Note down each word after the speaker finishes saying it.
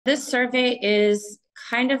This survey is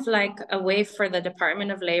kind of like a way for the Department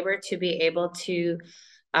of Labor to be able to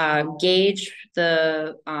gauge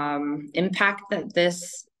the impact that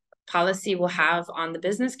this policy will have on the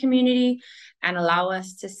business community and allow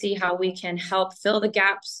us to see how we can help fill the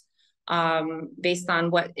gaps based on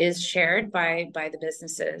what is shared by the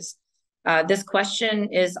businesses. This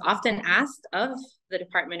question is often asked of the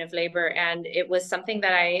Department of Labor, and it was something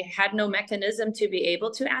that I had no mechanism to be able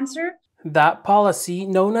to answer. That policy,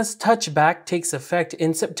 known as touchback, takes effect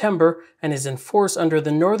in September and is enforced under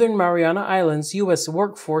the Northern Mariana Islands U.S.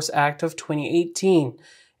 Workforce Act of 2018.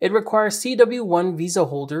 It requires CW1 visa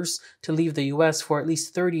holders to leave the U.S. for at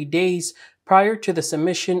least 30 days prior to the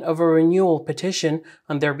submission of a renewal petition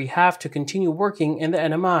on their behalf to continue working in the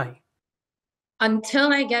NMI.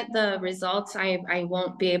 Until I get the results, I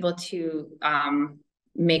won't be able to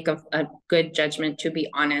make a good judgment, to be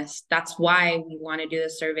honest. That's why we want to do the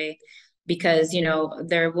survey, because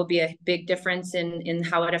there will be a big difference in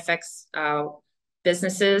how it affects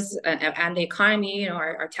businesses and the economy,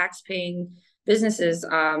 our tax-paying businesses.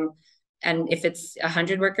 And if it's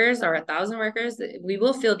 100 workers or 1,000 workers, we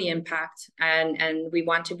will feel the impact, and we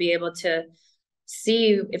want to be able to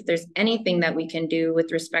see if there's anything that we can do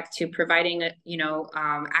with respect to providing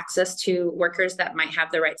access to workers that might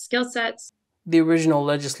have the right skill sets. The original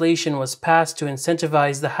legislation was passed to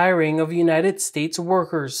incentivize the hiring of United States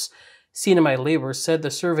workers. CNMI Labor said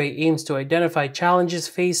the survey aims to identify challenges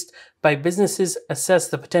faced by businesses, assess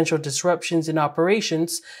the potential disruptions in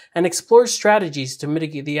operations, and explore strategies to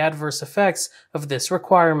mitigate the adverse effects of this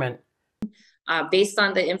requirement. Based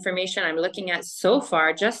on the information I'm looking at so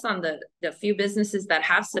far, just on the few businesses that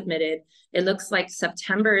have submitted, it looks like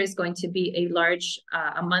September is going to be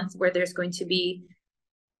a month where there's going to be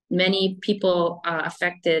many people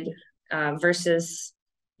affected versus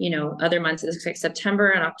other months. It looks like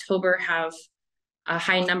September and October have a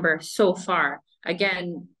high number so far.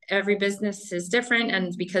 Again, every business is different,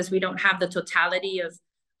 and because we don't have the totality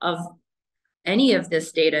of any of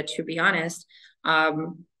this data, to be honest,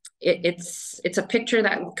 it's a picture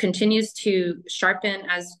that continues to sharpen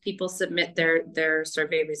as people submit their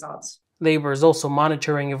survey results. Labor is also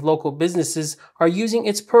monitoring if local businesses are using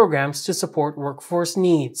its programs to support workforce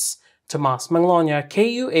needs. Thomas Manglona,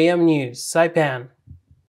 KUAM News, Saipan.